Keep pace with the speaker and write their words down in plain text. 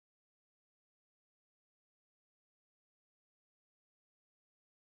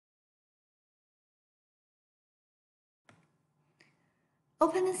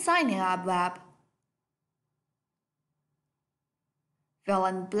Open the Signing Up web. Fill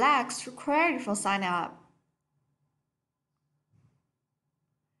in blanks required for signing up.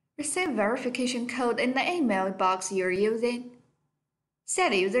 Receive verification code in the email box you're using.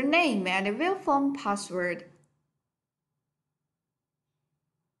 Set username and a will phone password.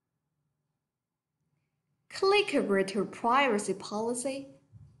 Click Agree to Privacy Policy.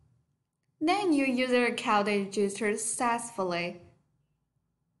 Then your user account is registered successfully.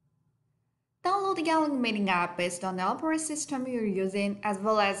 Download the Yealink Meeting app based on the operating system you're using as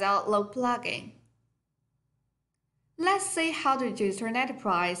well as Outlook plugin. Let's see how to register an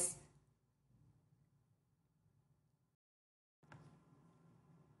enterprise.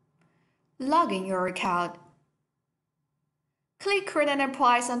 Log in your account. Click Create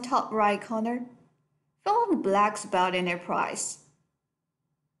Enterprise on top right corner. Fill in the blanks about enterprise.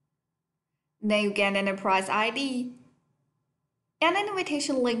 Then you get an enterprise ID and an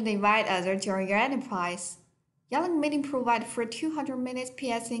invitation link to invite others to join your enterprise. Yealink Meeting provides for 200 minutes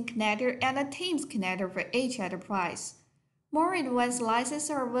PSN connector and a Teams connector for each enterprise. More advanced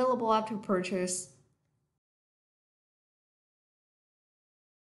licenses are available after purchase.